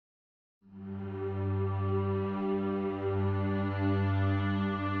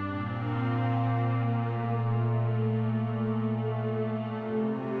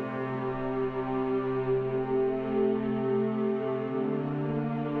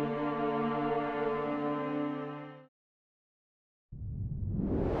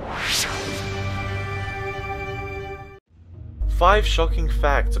5 shocking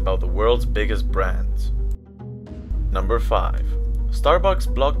facts about the world's biggest brands. Number 5.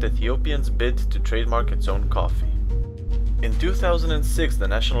 Starbucks blocked Ethiopian's bid to trademark its own coffee. In 2006, the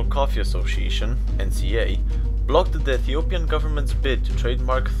National Coffee Association, NCA, blocked the Ethiopian government's bid to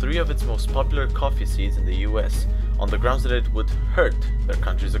trademark 3 of its most popular coffee seeds in the US on the grounds that it would hurt their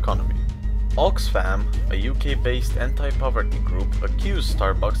country's economy. Oxfam, a UK-based anti-poverty group, accused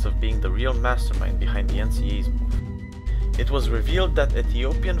Starbucks of being the real mastermind behind the NCA's move. It was revealed that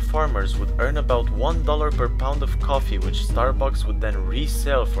Ethiopian farmers would earn about $1 per pound of coffee, which Starbucks would then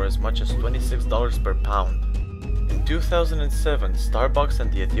resell for as much as $26 per pound. In 2007, Starbucks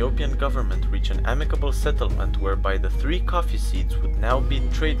and the Ethiopian government reached an amicable settlement whereby the 3 coffee seeds would now be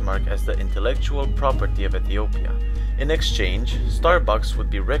trademarked as the intellectual property of Ethiopia. In exchange, Starbucks would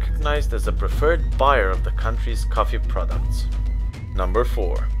be recognized as a preferred buyer of the country's coffee products. Number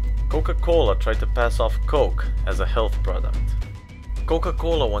 4. Coca-Cola tried to pass off Coke as a health product.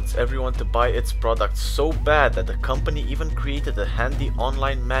 Coca-Cola wants everyone to buy its products so bad that the company even created a handy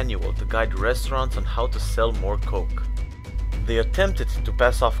online manual to guide restaurants on how to sell more Coke. They attempted to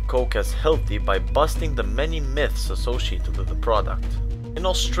pass off Coke as healthy by busting the many myths associated with the product. In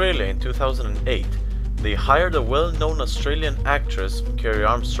Australia in 2008, they hired a well-known Australian actress, Kerry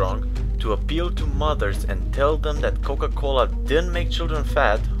Armstrong, to appeal to mothers and tell them that Coca-Cola didn't make children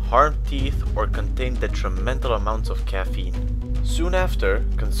fat, harm teeth, or contain detrimental amounts of caffeine. Soon after,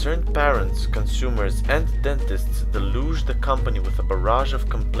 concerned parents, consumers, and dentists deluged the company with a barrage of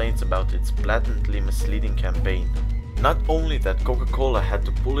complaints about its blatantly misleading campaign. Not only that Coca-Cola had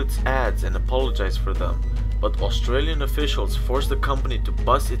to pull its ads and apologize for them, but Australian officials forced the company to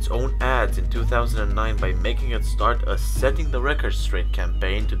bust its own ads in 2009 by making it start a Setting the Record Straight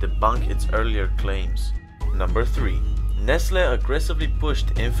campaign to debunk its earlier claims. Number 3. Nestle aggressively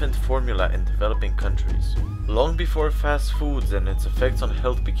pushed infant formula in developing countries. Long before fast foods and its effects on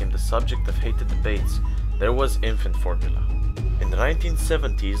health became the subject of heated debates, there was infant formula. In the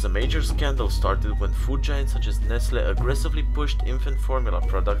 1970s, a major scandal started when food giants such as Nestle aggressively pushed infant formula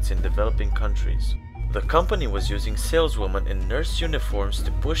products in developing countries. The company was using saleswomen in nurse uniforms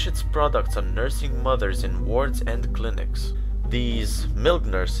to push its products on nursing mothers in wards and clinics. These milk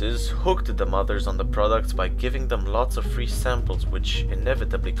nurses hooked the mothers on the products by giving them lots of free samples, which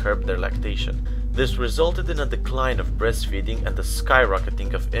inevitably curbed their lactation. This resulted in a decline of breastfeeding and the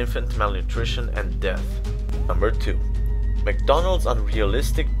skyrocketing of infant malnutrition and death. Number 2. McDonald's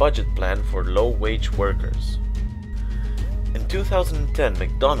unrealistic budget plan for low-wage workers. In 2010,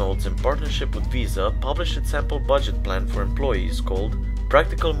 McDonald's, in partnership with Visa, published its sample budget plan for employees called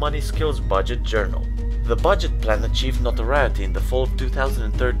Practical Money Skills Budget Journal. The budget plan achieved notoriety in the fall of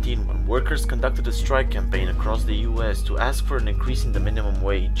 2013 when workers conducted a strike campaign across the US to ask for an increase in the minimum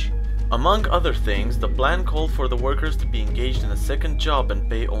wage. Among other things, the plan called for the workers to be engaged in a second job and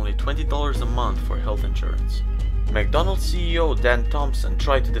pay only $20 a month for health insurance. McDonald's CEO Dan Thompson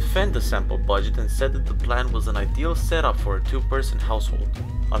tried to defend the sample budget and said that the plan was an ideal setup for a 2-person household.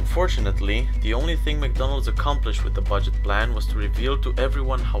 Unfortunately, the only thing McDonald's accomplished with the budget plan was to reveal to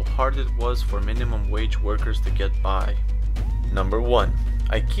everyone how hard it was for minimum wage workers to get by. Number 1.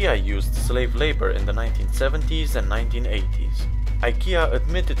 IKEA used slave labor in the 1970s and 1980s. IKEA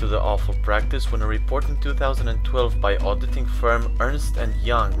admitted to the awful practice when a report in 2012 by auditing firm Ernst &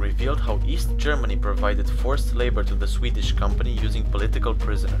 Young revealed how East Germany provided forced labor to the Swedish company using political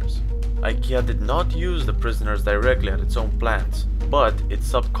prisoners. IKEA did not use the prisoners directly at its own plants, but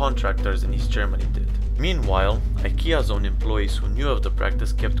its subcontractors in East Germany did. Meanwhile, IKEA's own employees who knew of the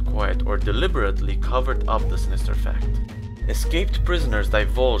practice kept quiet or deliberately covered up the sinister fact. Escaped prisoners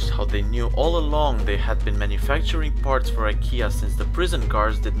divulged how they knew all along they had been manufacturing parts for IKEA since the prison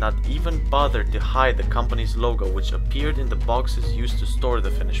guards did not even bother to hide the company's logo, which appeared in the boxes used to store the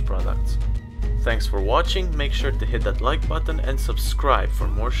finished products. Thanks for watching, make sure to hit that like button and subscribe for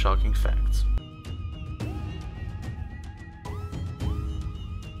more shocking facts.